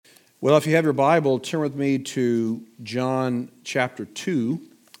Well, if you have your Bible, turn with me to John chapter 2,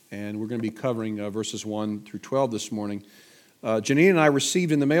 and we're going to be covering verses 1 through 12 this morning. Janine and I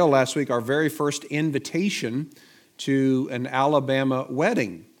received in the mail last week our very first invitation to an Alabama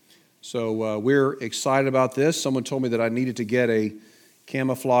wedding. So we're excited about this. Someone told me that I needed to get a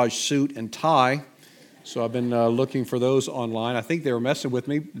camouflage suit and tie, so I've been looking for those online. I think they were messing with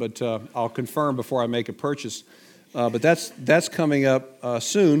me, but I'll confirm before I make a purchase. But that's coming up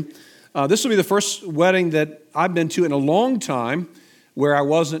soon. This will be the first wedding that I've been to in a long time where I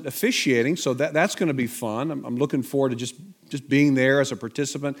wasn't officiating, so that's going to be fun. I'm looking forward to just being there as a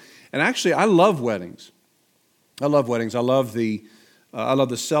participant. And actually, I love weddings. I love weddings. I love the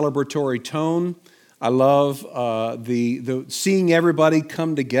celebratory tone. I love the seeing everybody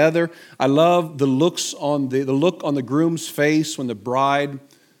come together. I love the look on the groom's face when the bride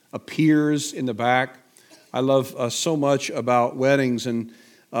appears in the back. I love so much about weddings, and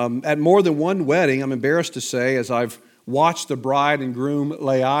at more than one wedding, I'm embarrassed to say, as I've watched the bride and groom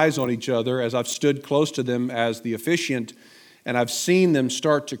lay eyes on each other, as I've stood close to them as the officiant, and I've seen them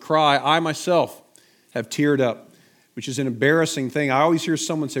start to cry, I myself have teared up, which is an embarrassing thing. I always hear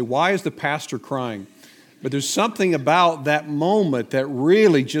someone say, "Why is the pastor crying?" But there's something about that moment that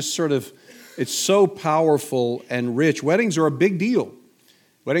really just it's so powerful and rich. Weddings are a big deal.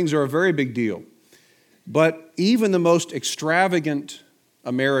 Weddings are a very big deal. But even the most extravagant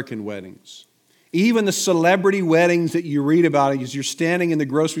American weddings, even the celebrity weddings that you read about as you're standing in the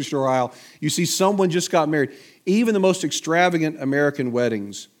grocery store aisle, you see someone just got married. Even the most extravagant American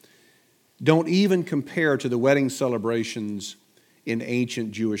weddings don't even compare to the wedding celebrations in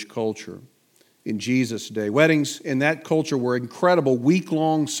ancient Jewish culture in Jesus' day. Weddings in that culture were incredible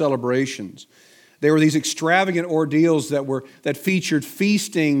week-long celebrations. They were these extravagant ordeals that featured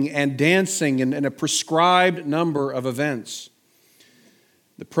feasting and dancing and a prescribed number of events.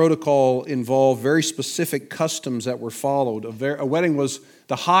 The protocol involved very specific customs that were followed. A wedding was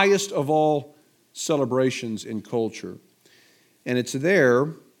the highest of all celebrations in culture. And it's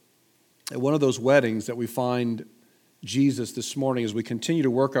there, at one of those weddings, that we find Jesus this morning as we continue to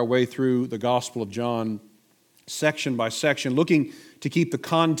work our way through the Gospel of John, section by section, looking to keep the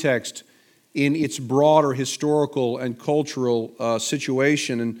context in its broader historical and cultural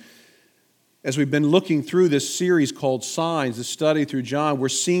situation. And as we've been looking through this series called Signs, the study through John, we're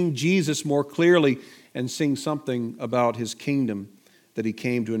seeing Jesus more clearly and seeing something about his kingdom that he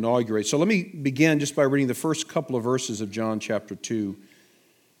came to inaugurate. So let me begin just by reading the first couple of verses of John chapter 2.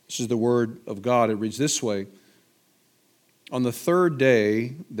 This is the word of God. It reads this way: On the third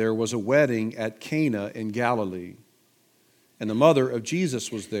day, there was a wedding at Cana in Galilee, and the mother of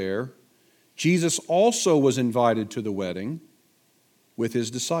Jesus was there. Jesus also was invited to the wedding with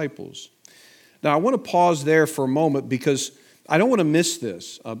his disciples. Now, I want to pause there for a moment because I don't want to miss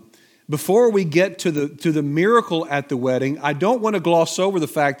this. Before we get to the miracle at the wedding, I don't want to gloss over the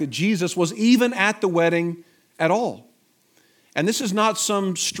fact that Jesus was even at the wedding at all. And this is not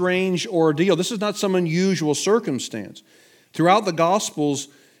some strange ordeal. This is not some unusual circumstance. Throughout the Gospels,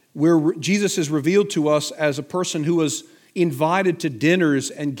 Jesus is revealed to us as a person who was invited to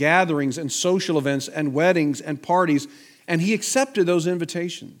dinners and gatherings and social events and weddings and parties, and he accepted those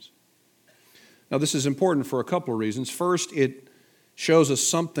invitations. Now, this is important for a couple of reasons. First, it shows us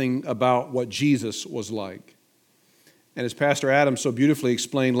something about what Jesus was like. And as Pastor Adam so beautifully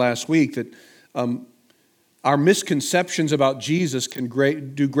explained last week, that our misconceptions about Jesus can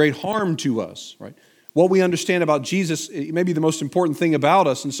do great harm to us, right? What we understand about Jesus may be the most important thing about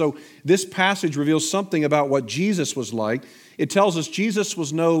us. And so this passage reveals something about what Jesus was like. It tells us Jesus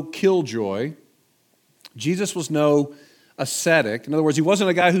was no killjoy. Jesus was no ascetic. In other words, he wasn't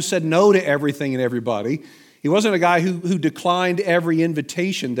a guy who said no to everything and everybody. He wasn't a guy who declined every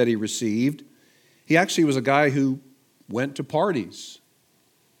invitation that he received. He actually was a guy who went to parties.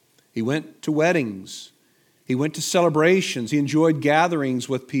 He went to weddings. He went to celebrations. He enjoyed gatherings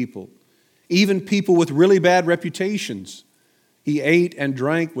with people, even people with really bad reputations. He ate and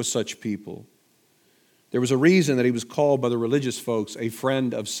drank with such people. There was a reason that he was called by the religious folks a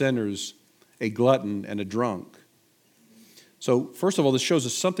friend of sinners, a glutton, and a drunk. So, first of all, this shows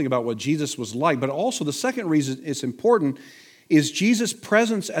us something about what Jesus was like. But also, the second reason it's important is Jesus'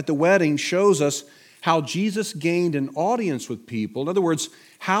 presence at the wedding shows us how Jesus gained an audience with people. In other words,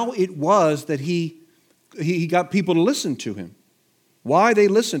 how it was that he got people to listen to him. Why they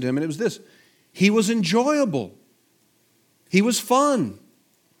listened to him. And it was this: he was enjoyable. He was fun.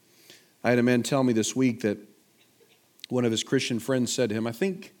 I had a man tell me this week that one of his Christian friends said to him, "I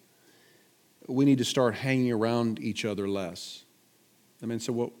think we need to start hanging around each other less." The man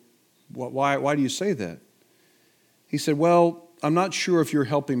said, "Well, why do you say that?" He said, "Well, I'm not sure if you're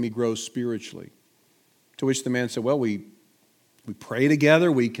helping me grow spiritually. To which the man said, well, we pray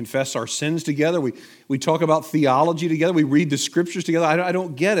together, we confess our sins together, we talk about theology together, we read the scriptures together. I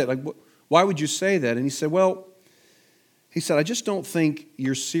don't get it. Like, why would you say that? And he said, I just don't think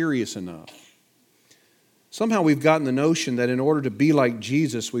you're serious enough. Somehow we've gotten the notion that in order to be like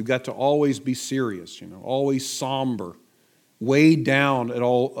Jesus, we've got to always be serious, always somber, weighed down at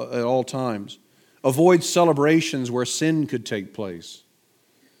all times. Avoid celebrations where sin could take place.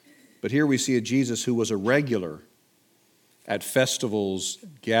 But here we see a Jesus who was a regular at festivals,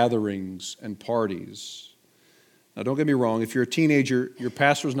 gatherings, and parties. Now, don't get me wrong. If you're a teenager, your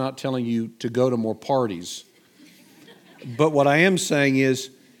pastor's not telling you to go to more parties. But what I am saying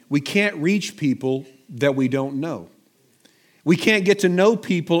is we can't reach people that we don't know. We can't get to know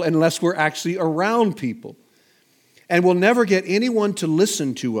people unless we're actually around people. And we'll never get anyone to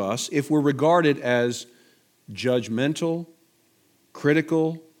listen to us if we're regarded as judgmental,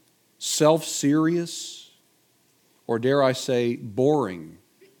 critical, self-serious, or dare I say, boring.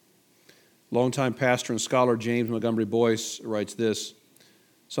 Longtime pastor and scholar James Montgomery Boyce writes this: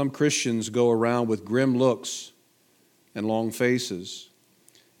 some Christians go around with grim looks and long faces.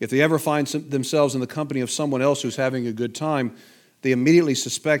 If they ever find themselves in the company of someone else who's having a good time, they immediately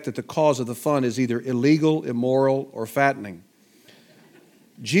suspect that the cause of the fun is either illegal, immoral, or fattening.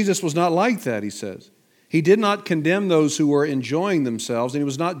 Jesus was not like that, he says. He did not condemn those who were enjoying themselves, and he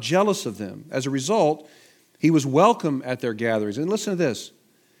was not jealous of them. As a result, he was welcome at their gatherings. And listen to this.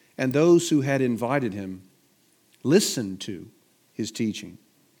 And those who had invited him listened to his teaching.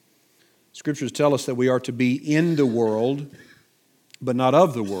 Scriptures tell us that we are to be in the world, but not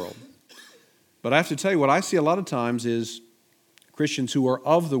of the world. But I have to tell you, what I see a lot of times is Christians who are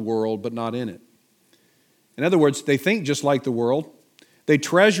of the world, but not in it. In other words, they think just like the world. They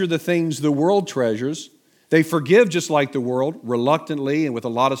treasure the things the world treasures. They forgive just like the world, reluctantly and with a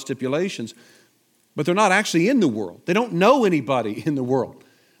lot of stipulations. But they're not actually in the world. They don't know anybody in the world.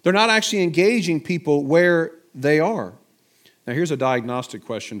 They're not actually engaging people where they are. Now, here's a diagnostic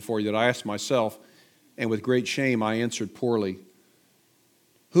question for you that I asked myself, and with great shame, I answered poorly.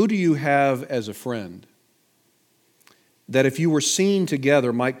 Who do you have as a friend that if you were seen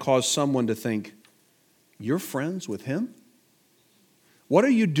together might cause someone to think, you're friends with him? What are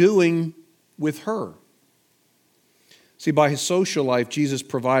you doing with her? See, by his social life, Jesus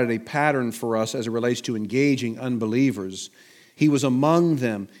provided a pattern for us as it relates to engaging unbelievers. He was among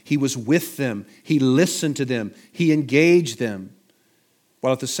them. He was with them. He listened to them. He engaged them,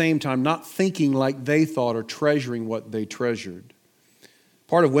 while at the same time not thinking like they thought or treasuring what they treasured.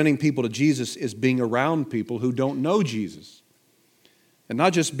 Part of winning people to Jesus is being around people who don't know Jesus. And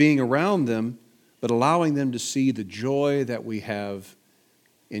not just being around them, but allowing them to see the joy that we have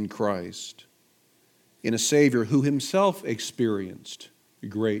in Christ, in a Savior who himself experienced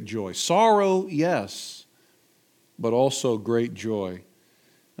great joy. Sorrow, yes, but also great joy.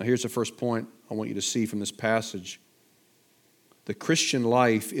 Now here's the first point I want you to see from this passage. The Christian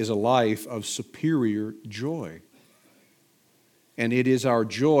life is a life of superior joy. And it is our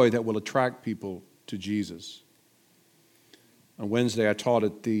joy that will attract people to Jesus. On Wednesday, I taught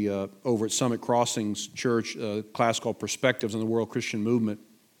at over at Summit Crossings Church a class called Perspectives on the World Christian Movement.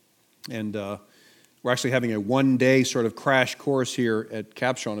 And we're actually having a one-day sort of crash course here at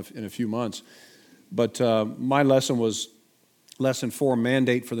Capstone in a few months. But my lesson was Lesson 4,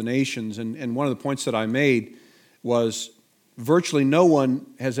 Mandate for the Nations. And one of the points that I made was virtually no one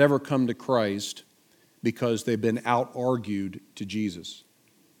has ever come to Christ because they've been out-argued to Jesus.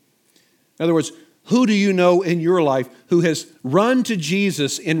 In other words, who do you know in your life who has run to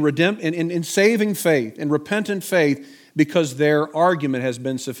Jesus in saving faith, in repentant faith, because their argument has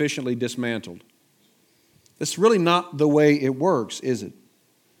been sufficiently dismantled? That's really not the way it works, is it?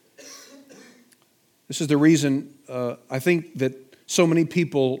 This is the reason I think that so many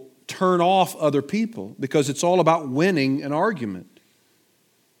people turn off other people, because it's all about winning an argument.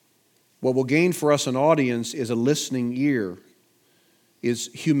 What will gain for us an audience is a listening ear, is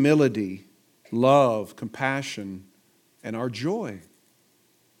humility, love, compassion, and our joy.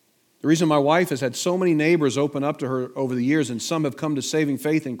 The reason my wife has had so many neighbors open up to her over the years, and some have come to saving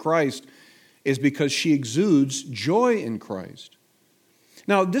faith in Christ, is because she exudes joy in Christ.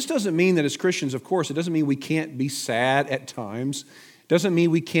 Now, this doesn't mean that as Christians, of course, it doesn't mean we can't be sad at times. It doesn't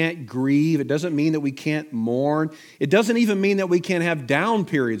mean we can't grieve. It doesn't mean that we can't mourn. It doesn't even mean that we can't have down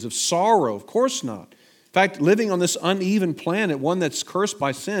periods of sorrow. Of course not. In fact, living on this uneven planet, one that's cursed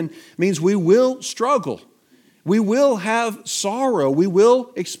by sin, means we will struggle. We will have sorrow. We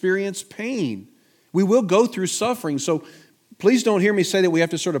will experience pain. We will go through suffering. So Please don't hear me say that we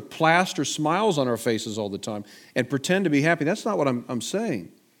have to sort of plaster smiles on our faces all the time and pretend to be happy. That's not what I'm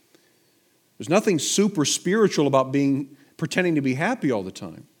saying. There's nothing super spiritual about pretending to be happy all the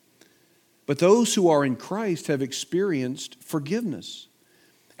time. But those who are in Christ have experienced forgiveness.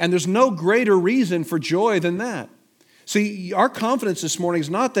 And there's no greater reason for joy than that. See, our confidence this morning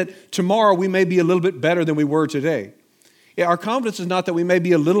is not that tomorrow we may be a little bit better than we were today. Our confidence is not that we may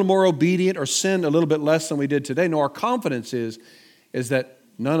be a little more obedient or sin a little bit less than we did today. No, our confidence is that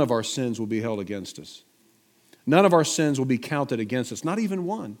none of our sins will be held against us. None of our sins will be counted against us, not even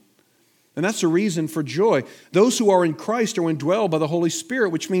one. And that's the reason for joy. Those who are in Christ are indwelled by the Holy Spirit,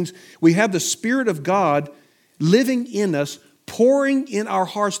 which means we have the Spirit of God living in us, pouring in our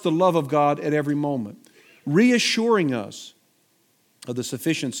hearts the love of God at every moment, reassuring us of the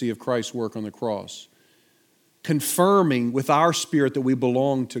sufficiency of Christ's work on the cross, confirming with our spirit that we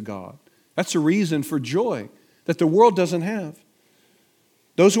belong to God. That's a reason for joy that the world doesn't have.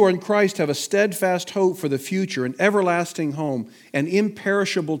 Those who are in Christ have a steadfast hope for the future, an everlasting home, an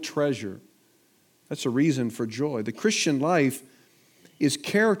imperishable treasure. That's a reason for joy. The Christian life is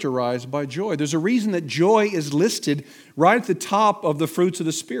characterized by joy. There's a reason that joy is listed right at the top of the fruits of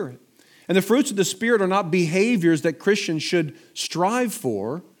the Spirit. And the fruits of the Spirit are not behaviors that Christians should strive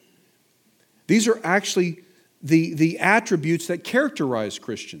for. These are actually the attributes that characterize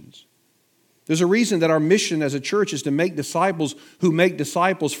Christians. There's a reason that our mission as a church is to make disciples who make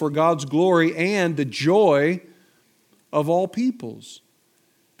disciples for God's glory and the joy of all peoples.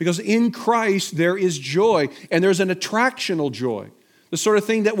 Because in Christ there is joy, and there's an attractional joy. The sort of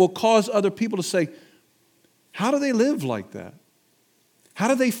thing that will cause other people to say, how do they live like that? How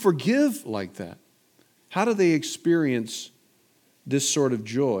do they forgive like that? How do they experience this sort of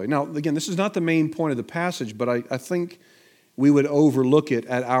joy? Now, again, this is not the main point of the passage, but I think we would overlook it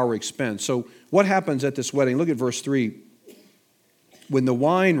at our expense. So what happens at this wedding? Look at verse 3. When the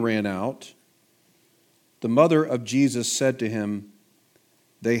wine ran out, the mother of Jesus said to him,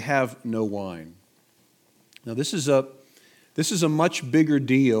 "They have no wine." Now, this is a much bigger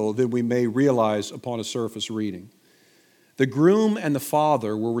deal than we may realize upon a surface reading. The groom and the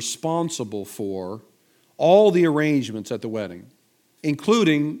father were responsible for all the arrangements at the wedding,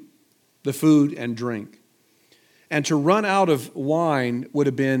 including the food and drink. And to run out of wine would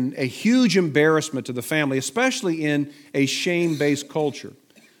have been a huge embarrassment to the family, especially in a shame-based culture.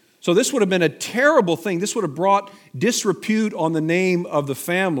 So this would have been a terrible thing. This would have brought disrepute on the name of the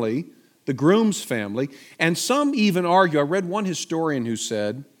family, the groom's family. And some even argue, I read one historian who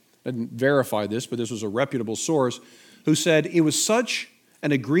said, I didn't verify this, but this was a reputable source, who said it was such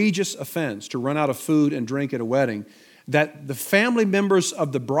an egregious offense to run out of food and drink at a wedding that the family members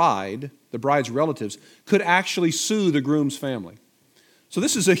of the bride's relatives, could actually sue the groom's family. So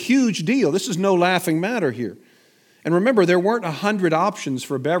this is a huge deal. This is no laughing matter here. And remember, there weren't 100 options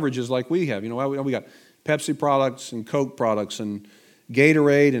for beverages like we have. You know, we got Pepsi products and Coke products and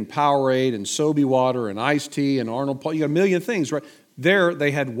Gatorade and Powerade and Sobe water and iced tea and Arnold Palmer. You got a million things, right? There,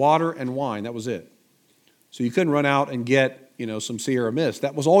 they had water and wine. That was it. So you couldn't run out and get, some Sierra Mist.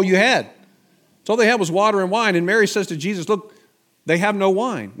 That was all you had. So all they had was water and wine. And Mary says to Jesus, look, they have no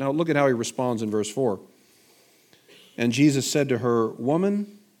wine. Now look at how he responds in verse 4. And Jesus said to her,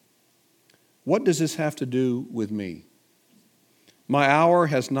 "Woman, what does this have to do with me? My hour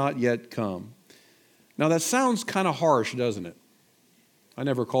has not yet come." Now that sounds kind of harsh, doesn't it? I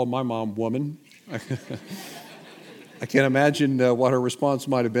never called my mom woman. I can't imagine what her response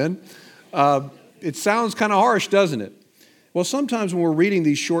might have been. It sounds kind of harsh, doesn't it? Well, sometimes when we're reading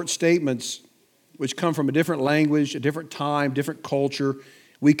these short statements, which come from a different language, a different time, different culture,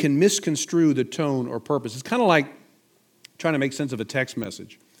 we can misconstrue the tone or purpose. It's kind of like trying to make sense of a text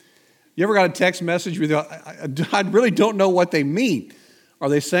message. You ever got a text message where you thought, I really don't know what they mean? Are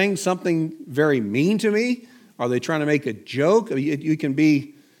they saying something very mean to me? Are they trying to make a joke?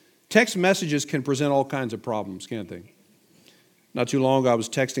 Text messages can present all kinds of problems, can't they? Not too long ago, I was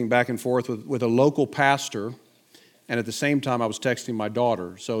texting back and forth with a local pastor, and at the same time, I was texting my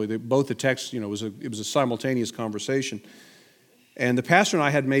daughter. So both the texts, it was a simultaneous conversation. And the pastor and I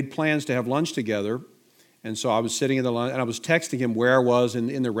had made plans to have lunch together, and so I was sitting in the lunch, and I was texting him where I was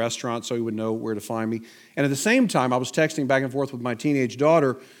in the restaurant so he would know where to find me. And at the same time, I was texting back and forth with my teenage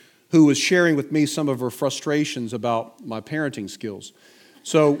daughter, who was sharing with me some of her frustrations about my parenting skills.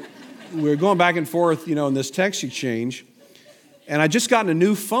 So we were going back and forth, in this text exchange. And I just gotten a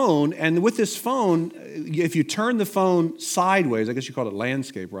new phone, and with this phone, if you turn the phone sideways, I guess you call it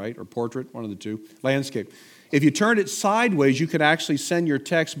landscape, right? Or portrait, one of the two, landscape. If you turned it sideways, you could actually send your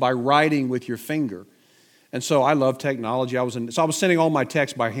text by writing with your finger. And so I love technology. So I was sending all my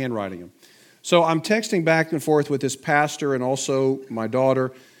texts by handwriting them. So I'm texting back and forth with this pastor and also my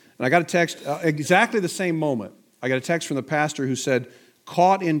daughter, and I got a text exactly the same moment. I got a text from the pastor who said,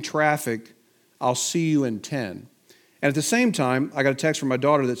 "Caught in traffic, I'll see you in 10." And at the same time, I got a text from my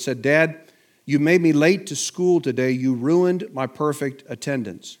daughter that said, "Dad, you made me late to school today. You ruined my perfect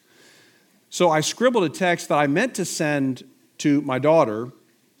attendance." So I scribbled a text that I meant to send to my daughter,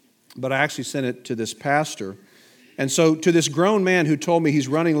 but I actually sent it to this pastor. And so to this grown man who told me he's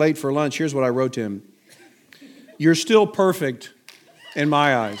running late for lunch, here's what I wrote to him. "You're still perfect in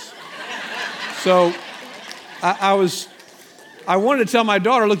my eyes." So I wanted to tell my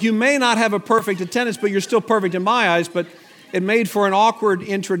daughter, look, you may not have a perfect attendance, but you're still perfect in my eyes. But it made for an awkward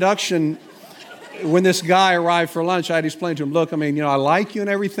introduction when this guy arrived for lunch. I had to explain to him, look, I like you and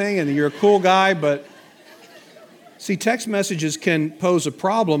everything, and you're a cool guy, but see, text messages can pose a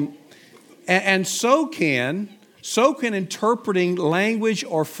problem, and so can interpreting language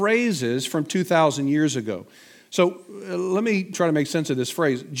or phrases from 2,000 years ago. So let me try to make sense of this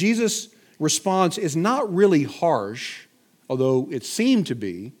phrase. Jesus' response is not really harsh, although it seemed to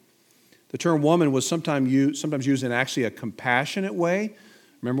be. The term woman was sometimes used in actually a compassionate way.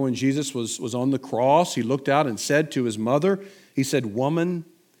 Remember when Jesus was on the cross, he looked out and said to his mother, he said, "Woman,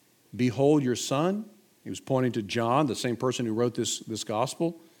 behold your son." He was pointing to John, the same person who wrote this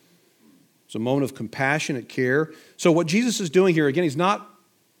gospel. It's a moment of compassionate care. So what Jesus is doing here, again, he's not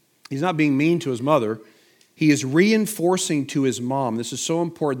being mean to his mother. He is reinforcing to his mom, this is so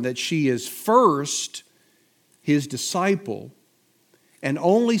important, that she is first his disciple and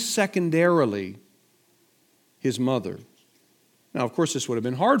only secondarily his mother. Now, of course, this would have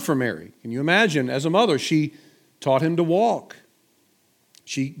been hard for Mary. Can you imagine? As a mother, she taught him to walk.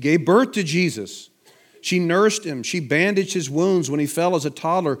 She gave birth to Jesus. She nursed him. She bandaged his wounds when he fell as a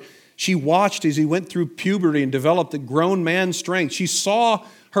toddler. She watched as he went through puberty and developed the grown man's strength. She saw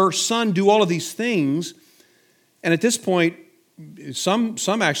her son do all of these things. And at this point, some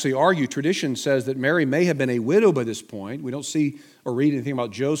actually argue, tradition says that Mary may have been a widow by this point. We don't see or read anything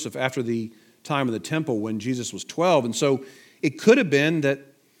about Joseph after the time of the temple when Jesus was 12. And so it could have been that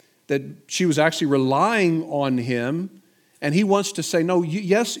she was actually relying on him, and he wants to say, no,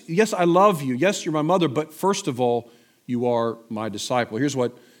 yes, I love you. Yes, you're my mother, but first of all, you are my disciple. Here's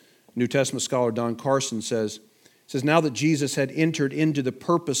what New Testament scholar Don Carson says. He says, now that Jesus had entered into the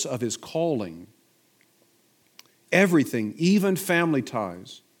purpose of his calling, everything, even family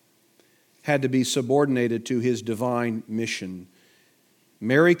ties, had to be subordinated to his divine mission.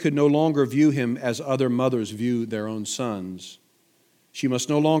 Mary could no longer view him as other mothers view their own sons. She must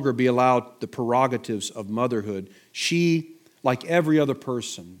no longer be allowed the prerogatives of motherhood. She, like every other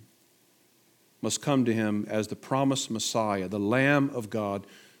person, must come to him as the promised Messiah, the Lamb of God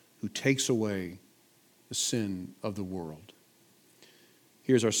who takes away the sin of the world.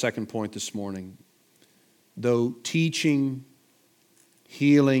 Here's our second point this morning. Though teaching,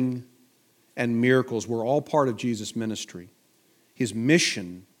 healing, and miracles were all part of Jesus' ministry, his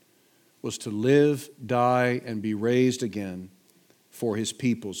mission was to live, die, and be raised again for his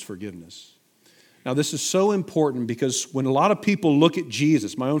people's forgiveness. Now, this is so important because when a lot of people look at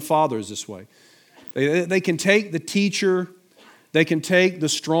Jesus, my own father is this way, they can take the teacher, they can take the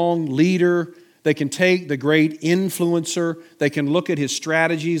strong leader, they can take the great influencer, they can look at his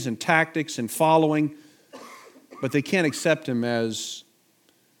strategies and tactics and following, but they can't accept him as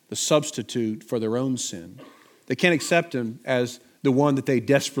the substitute for their own sin. They can't accept him as the one that they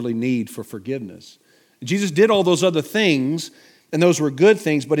desperately need for forgiveness. Jesus did all those other things, and those were good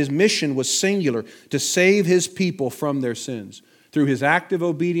things, but his mission was singular, to save his people from their sins. Through his active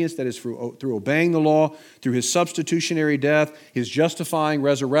obedience, that is through obeying the law, through his substitutionary death, his justifying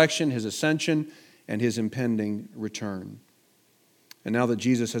resurrection, his ascension, and his impending return. And now that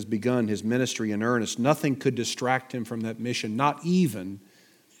Jesus has begun his ministry in earnest, nothing could distract him from that mission, not even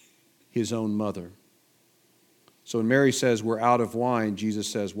his own mother. So when Mary says, we're out of wine, Jesus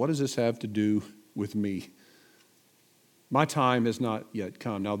says, what does this have to do with me? My time has not yet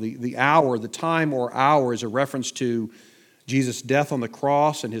come. Now, the hour, the time or hour is a reference to Jesus' death on the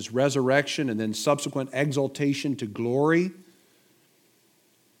cross and his resurrection and then subsequent exaltation to glory.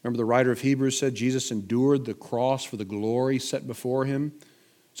 Remember the writer of Hebrews said Jesus endured the cross for the glory set before him.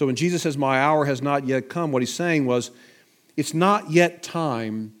 So when Jesus says, my hour has not yet come, what he's saying was, it's not yet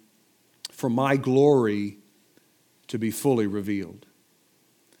time for my glory to be fully revealed.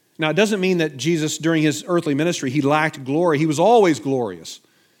 Now, it doesn't mean that Jesus, during his earthly ministry, he lacked glory. He was always glorious.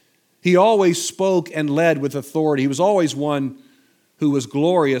 He always spoke and led with authority. He was always one who was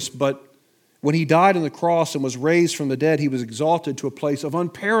glorious, but when he died on the cross and was raised from the dead, he was exalted to a place of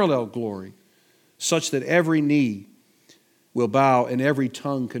unparalleled glory, such that every knee will bow and every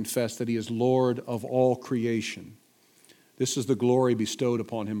tongue confess that he is Lord of all creation. This is the glory bestowed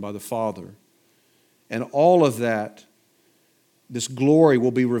upon him by the Father. And all of that, this glory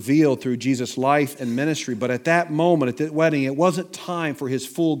will be revealed through Jesus' life and ministry. But at that moment, at that wedding, it wasn't time for his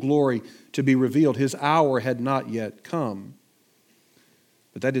full glory to be revealed. His hour had not yet come.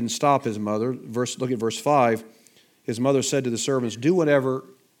 But that didn't stop his mother. Look at verse 5. His mother said to the servants, "Do whatever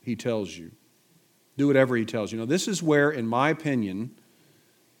he tells you." Do whatever he tells you. Now, this is where, in my opinion,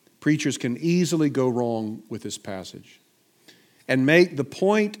 preachers can easily go wrong with this passage and make the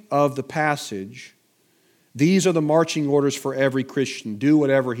point of the passage, these are the marching orders for every Christian. Do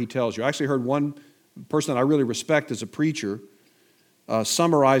whatever he tells you. I actually heard one person that I really respect as a preacher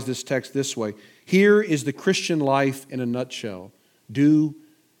summarize this text this way. Here is the Christian life in a nutshell. Do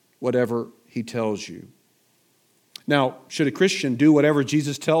whatever he tells you. Now, should a Christian do whatever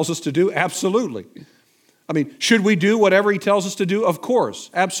Jesus tells us to do? Absolutely. I mean, should we do whatever he tells us to do? Of course,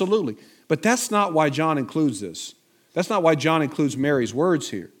 absolutely. But that's not why John includes this. That's not why John includes Mary's words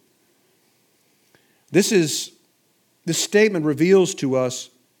here. This statement reveals to us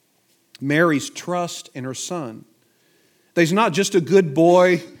Mary's trust in her son. That he's not just a good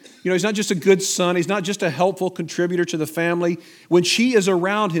boy. He's not just a good son. He's not just a helpful contributor to the family. When she is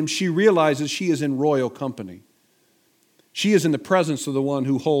around him, she realizes she is in royal company. She is in the presence of the one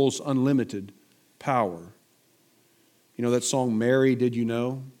who holds unlimited power. You know that song, Mary, Did You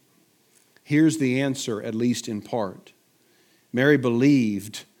Know? Here's the answer, at least in part. Mary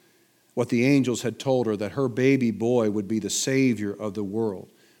believed what the angels had told her, that her baby boy would be the Savior of the world.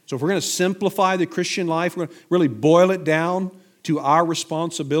 So if we're going to simplify the Christian life, we're going to really boil it down to our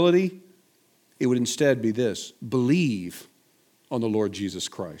responsibility, it would instead be this: believe on the Lord Jesus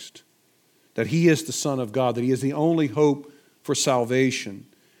Christ. That he is the Son of God, that he is the only hope for salvation,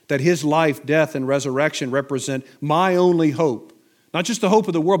 that his life, death, and resurrection represent my only hope. Not just the hope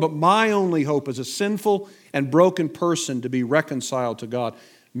of the world, but my only hope as a sinful and broken person to be reconciled to God.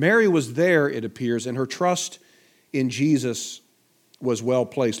 Mary was there, it appears, and her trust in Jesus was well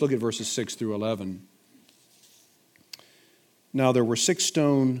placed. Look at verses 6 through 11. Now there were 6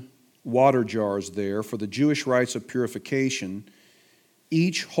 stone water jars there for the Jewish rites of purification,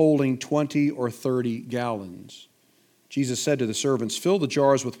 each holding 20 or 30 gallons. Jesus said to the servants, "Fill the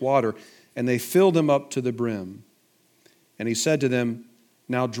jars with water," and they filled them up to the brim. And he said to them,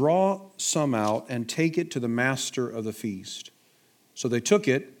 "Now draw some out and take it to the master of the feast." So they took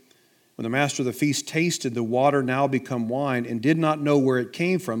it. When the master of the feast tasted the water now become wine and did not know where it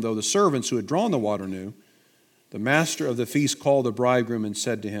came from, though the servants who had drawn the water knew, the master of the feast called the bridegroom and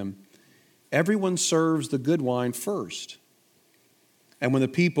said to him, "Everyone serves the good wine first. And when the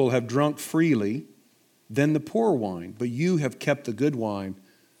people have drunk freely, then the poor wine. But you have kept the good wine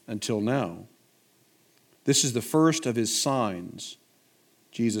until now." This is the first of his signs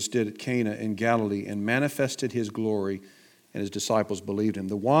Jesus did at Cana in Galilee and manifested his glory, and his disciples believed him.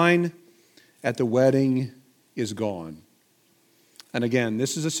 The wine at the wedding is gone. And again,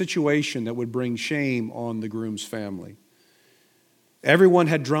 this is a situation that would bring shame on the groom's family. Everyone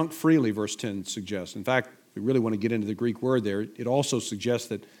had drunk freely, verse 10 suggests. In fact, we really want to get into the Greek word there. It also suggests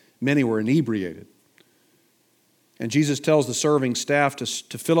that many were inebriated. And Jesus tells the serving staff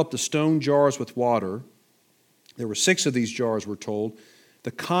to fill up the stone jars with water. There were 6 of these jars, we're told,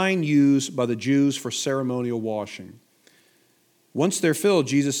 the kind used by the Jews for ceremonial washing. Once they're filled,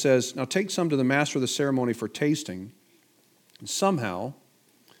 Jesus says, "Now take some to the master of the ceremony for tasting." And somehow,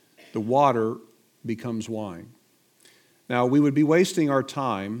 the water becomes wine. Now, we would be wasting our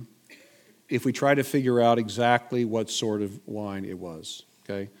time if we try to figure out exactly what sort of wine it was.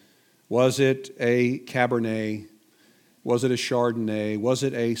 Okay? Was it a Cabernet? Was it a Chardonnay? Was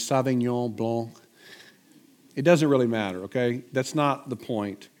it a Sauvignon Blanc? It doesn't really matter, okay? That's not the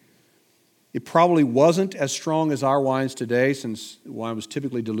point. It probably wasn't as strong as our wines today, since wine was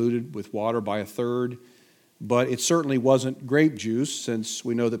typically diluted with water by a third, but it certainly wasn't grape juice, since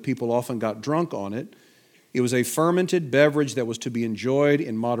we know that people often got drunk on it. It was a fermented beverage that was to be enjoyed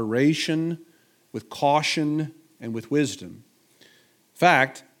in moderation, with caution, and with wisdom. In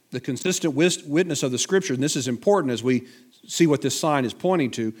fact, the consistent witness of the Scriptures, and this is important as we see what this sign is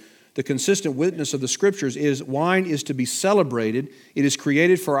pointing to, the consistent witness of the Scriptures is wine is to be celebrated. It is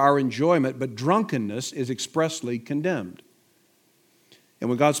created for our enjoyment, but drunkenness is expressly condemned. And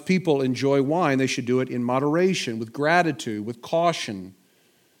when God's people enjoy wine, they should do it in moderation, with gratitude, with caution,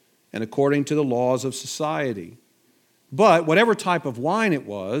 and according to the laws of society. But whatever type of wine it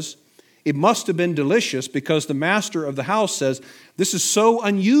was, it must have been delicious, because the master of the house says, "This is so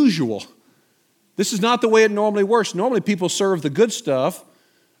unusual. This is not the way it normally works. Normally people serve the good stuff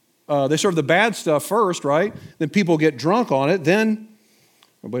They serve the bad stuff first, right? Then people get drunk on it. Then,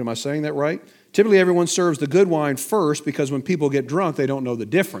 wait, am I saying that right? Typically, everyone serves the good wine first because when people get drunk, they don't know the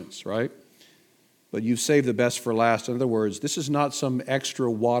difference, right? But you've saved the best for last. In other words, this is not some extra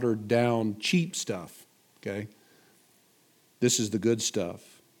watered down cheap stuff, okay? This is the good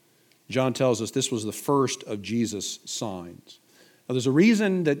stuff. John tells us this was the first of Jesus' signs. Now, there's a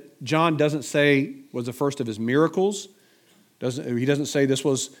reason that John doesn't say was the first of his miracles. He doesn't say this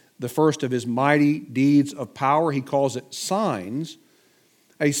was the first of his mighty deeds of power. He calls it signs.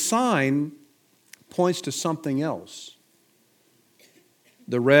 A sign points to something else.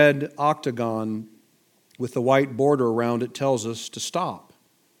 The red octagon with the white border around it tells us to stop.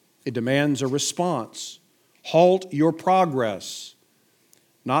 It demands a response. Halt your progress.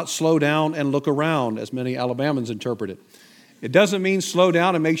 Not slow down and look around, as many Alabamans interpret it. It doesn't mean slow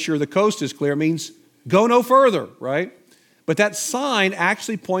down and make sure the coast is clear. It means go no further, right? But that sign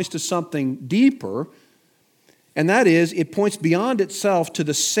actually points to something deeper, and that is, it points beyond itself to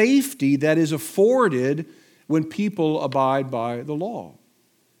the safety that is afforded when people abide by the law.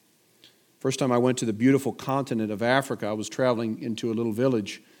 First time I went to the beautiful continent of Africa, I was traveling into a little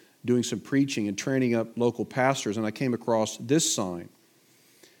village doing some preaching and training up local pastors, and I came across this sign.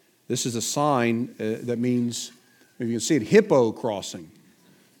 This is a sign that means, if you can see it, hippo crossing.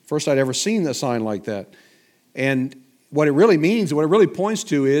 First I'd ever seen a sign like that. And what it really means, what it really points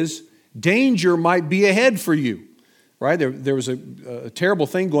to is danger might be ahead for you, right? There was a terrible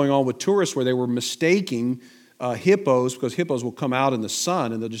thing going on with tourists where they were mistaking hippos, because hippos will come out in the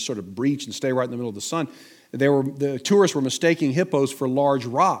sun and they'll just sort of breach and stay right in the middle of the sun. The tourists were mistaking hippos for large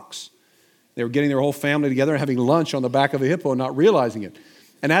rocks. They were getting their whole family together and having lunch on the back of a hippo and not realizing it.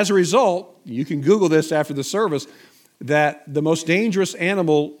 And as a result, you can Google this after the service, that the most dangerous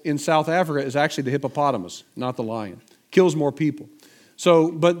animal in South Africa is actually the hippopotamus, not the lion. Kills more people.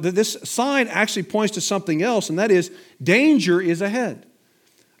 So, but this sign actually points to something else, and that is danger is ahead.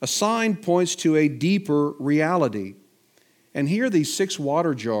 A sign points to a deeper reality. And here these 6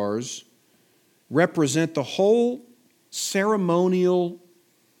 water jars represent the whole ceremonial,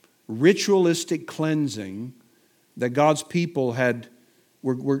 ritualistic cleansing that God's people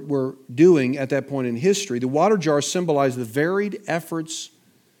were doing at that point in history. The water jars symbolize the varied efforts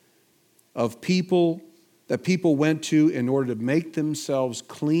of people that people went to in order to make themselves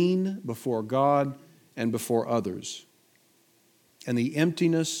clean before God and before others. And the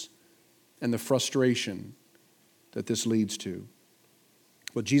emptiness and the frustration that this leads to.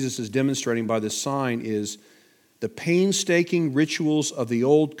 What Jesus is demonstrating by this sign is the painstaking rituals of the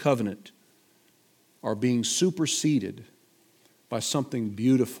old covenant are being superseded by something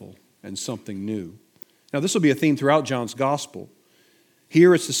beautiful and something new. Now, this will be a theme throughout John's gospel.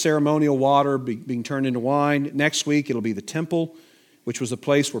 Here it's the ceremonial water being turned into wine. Next week it'll be the temple, which was a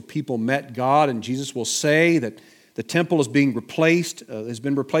place where people met God, and Jesus will say that the temple is being replaced, has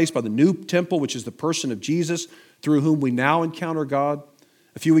been replaced by the new temple, which is the person of Jesus, through whom we now encounter God.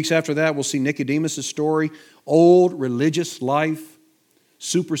 A few weeks after that, we'll see Nicodemus' story, old religious life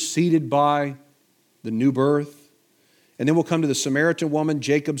superseded by the new birth. And then we'll come to the Samaritan woman.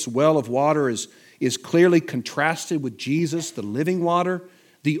 Jacob's well of water is clearly contrasted with Jesus, the living water,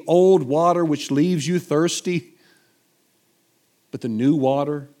 the old water which leaves you thirsty, but the new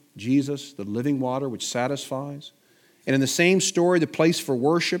water, Jesus, the living water which satisfies. And in the same story, the place for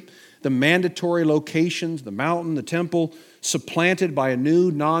worship, the mandatory locations, the mountain, the temple, supplanted by a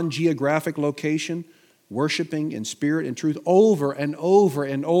new non-geographic location, worshiping in spirit and truth over and over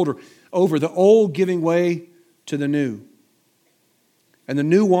and over, the old giving way to the new. And the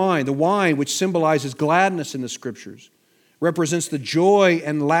new wine, the wine which symbolizes gladness in the Scriptures, represents the joy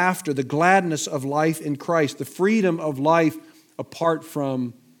and laughter, the gladness of life in Christ, the freedom of life apart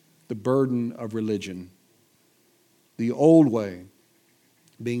from the burden of religion. The old way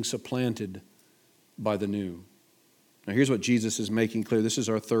being supplanted by the new. Now here's what Jesus is making clear. This is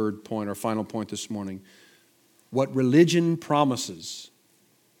our third point, our final point this morning. What religion promises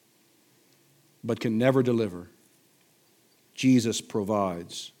but can never deliver, Jesus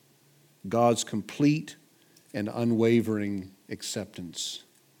provides. God's complete and unwavering acceptance.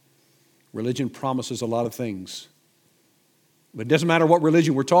 Religion promises a lot of things, but it doesn't matter what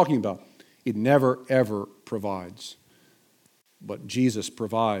religion we're talking about. It never, ever provides. But Jesus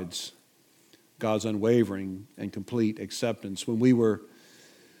provides God's unwavering and complete acceptance. When we were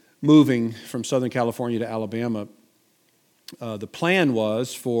moving from Southern California to Alabama, the plan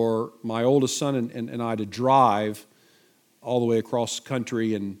was for my oldest son and I to drive all the way across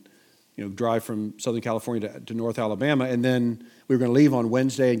country and drive from Southern California to North Alabama. And then we were going to leave on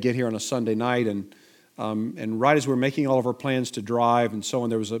Wednesday and get here on a Sunday night. And And right as we were making all of our plans to drive and so on,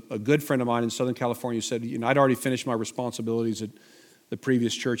 there was a good friend of mine in Southern California who said, I'd already finished my responsibilities at the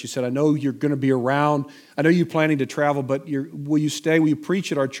previous church. He said, I know you're going to be around. I know you're planning to travel, but will you stay? Will you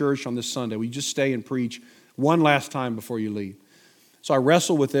preach at our church on this Sunday? Will you just stay and preach one last time before you leave? So I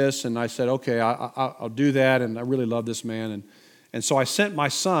wrestled with this, and I said, okay, I'll do that, and I really love this man. And so I sent my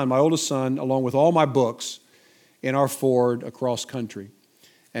son, my oldest son, along with all my books in our Ford across country.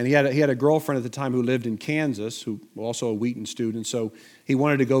 And he had a girlfriend at the time who lived in Kansas, who was also a Wheaton student, so he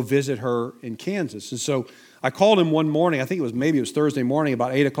wanted to go visit her in Kansas. And so I called him one morning, I think it was Thursday morning,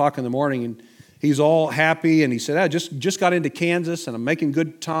 about 8 o'clock in the morning, and he's all happy, and he said, I just got into Kansas, and I'm making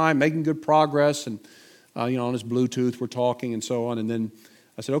good time, making good progress, and on his Bluetooth we're talking and so on. And then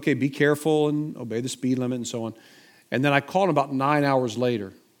I said, okay, be careful and obey the speed limit and so on. And then I called him about 9 hours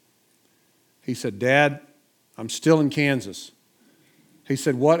later. He said, Dad, I'm still in Kansas. He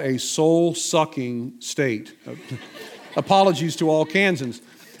said, what a soul-sucking state. Apologies to all Kansans.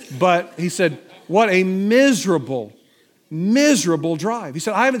 But he said, what a miserable, miserable drive. He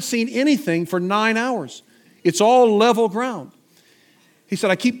said, I haven't seen anything for 9 hours. It's all level ground. He said,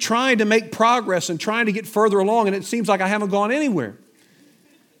 I keep trying to make progress and trying to get further along, and it seems like I haven't gone anywhere.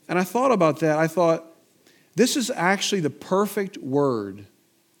 And I thought about that. I thought, this is actually the perfect word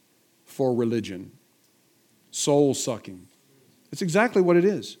for religion. Soul-sucking. It's exactly what it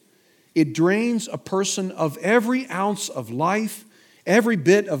is. It drains a person of every ounce of life, every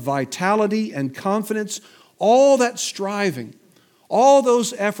bit of vitality and confidence, all that striving, all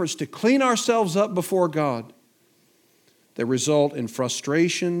those efforts to clean ourselves up before God that result in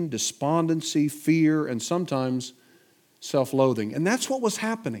frustration, despondency, fear, and sometimes self-loathing. And that's what was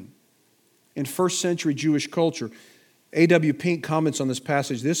happening in first century Jewish culture. A.W. Pink comments on this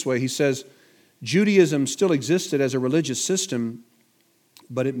passage this way. He says, Judaism still existed as a religious system,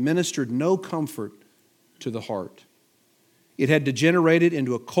 but it ministered no comfort to the heart. It had degenerated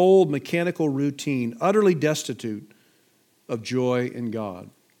into a cold, mechanical routine, utterly destitute of joy in God.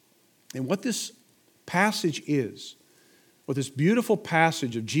 And what this passage is, what this beautiful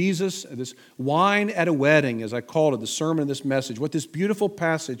passage of Jesus, this wine at a wedding, as I called it, the sermon of this message, what this beautiful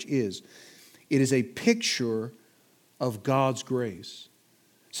passage is, it is a picture of God's grace.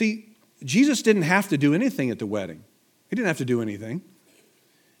 See, Jesus didn't have to do anything at the wedding. He didn't have to do anything.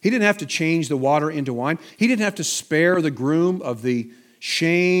 He didn't have to change the water into wine. He didn't have to spare the groom of the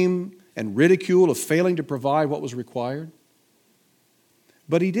shame and ridicule of failing to provide what was required.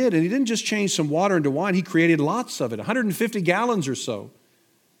 But he did, and he didn't just change some water into wine. He created lots of it, 150 gallons or so.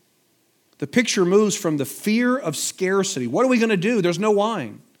 The picture moves from the fear of scarcity. What are we going to do? There's no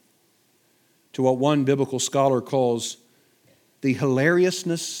wine. To what one biblical scholar calls the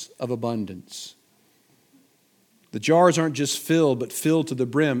hilariousness of abundance. The jars aren't just filled, but filled to the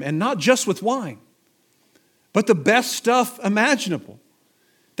brim. And not just with wine, but the best stuff imaginable.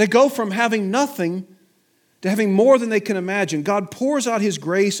 They go from having nothing to having more than they can imagine. God pours out His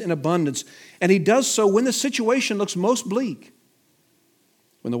grace in abundance, and He does so when the situation looks most bleak.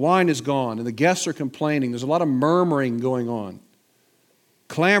 When the wine is gone and the guests are complaining, there's a lot of murmuring going on,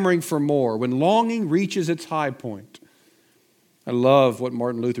 clamoring for more, when longing reaches its high point. I love what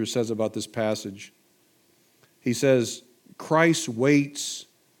Martin Luther says about this passage. He says, Christ waits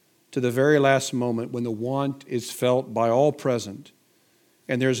to the very last moment when the want is felt by all present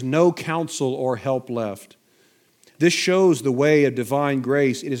and there's no counsel or help left. This shows the way of divine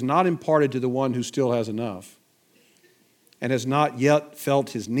grace. It is not imparted to the one who still has enough and has not yet felt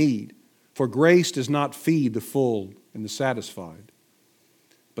his need. For grace does not feed the full and the satisfied,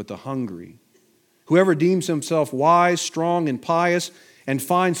 but the hungry. Whoever deems himself wise, strong, and pious and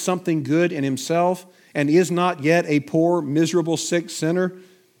finds something good in himself and is not yet a poor, miserable, sick sinner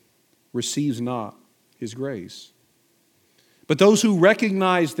receives not His grace. But those who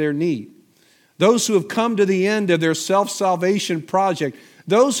recognize their need, those who have come to the end of their self-salvation project,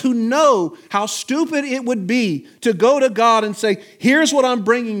 those who know how stupid it would be to go to God and say, here's what I'm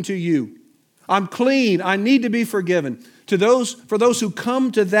bringing to you. I'm clean. I need to be forgiven. For those who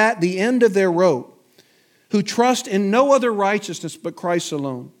come to that, the end of their rope, who trust in no other righteousness but Christ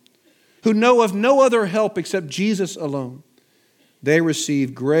alone, who know of no other help except Jesus alone, they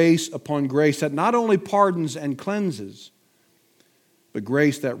receive grace upon grace that not only pardons and cleanses, but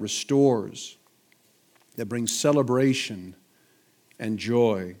grace that restores, that brings celebration and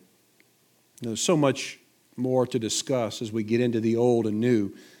joy. There's so much more to discuss as we get into the old and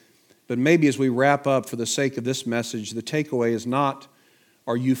new. But maybe as we wrap up for the sake of this message, the takeaway is not,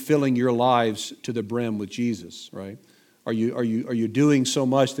 are you filling your lives to the brim with Jesus, right? Are you doing so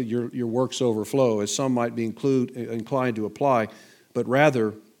much that your works overflow, as some might be inclined to apply, but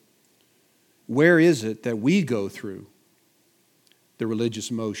rather, Where is it that we go through the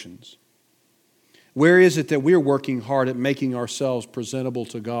religious motions? Where is it that we're working hard at making ourselves presentable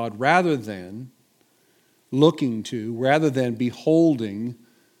to God rather than beholding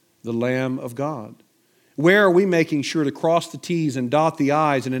the Lamb of God? Where are we making sure to cross the T's and dot the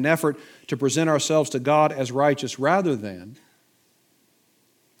I's in an effort to present ourselves to God as righteous rather than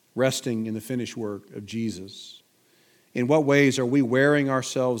resting in the finished work of Jesus? In what ways are we wearing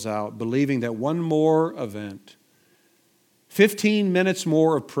ourselves out, believing that one more event, 15 minutes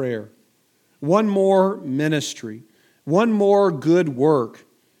more of prayer, one more ministry, one more good work,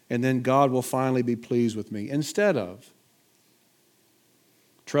 and then God will finally be pleased with me, instead of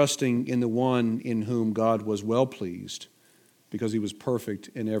trusting in the one in whom God was well pleased because he was perfect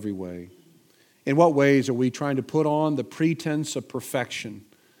in every way? In what ways are we trying to put on the pretense of perfection,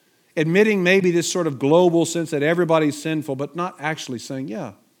 admitting maybe this sort of global sense that everybody's sinful, but not actually saying,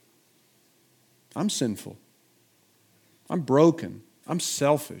 yeah, I'm sinful, I'm broken, I'm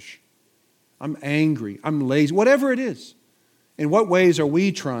selfish, I'm angry, I'm lazy, whatever it is? In what ways are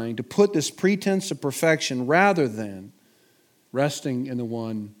we trying to put this pretense of perfection rather than resting in the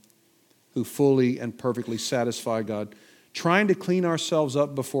one who fully and perfectly satisfied God, trying to clean ourselves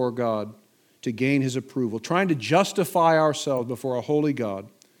up before God to gain his approval, trying to justify ourselves before a holy God?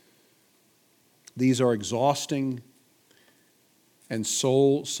 These are exhausting and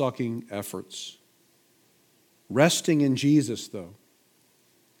soul-sucking efforts. Resting in Jesus, though,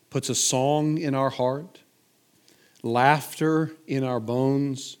 puts a song in our heart, laughter in our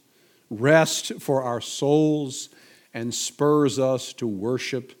bones, rest for our souls, and spurs us to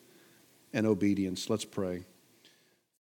worship and obedience. Let's pray.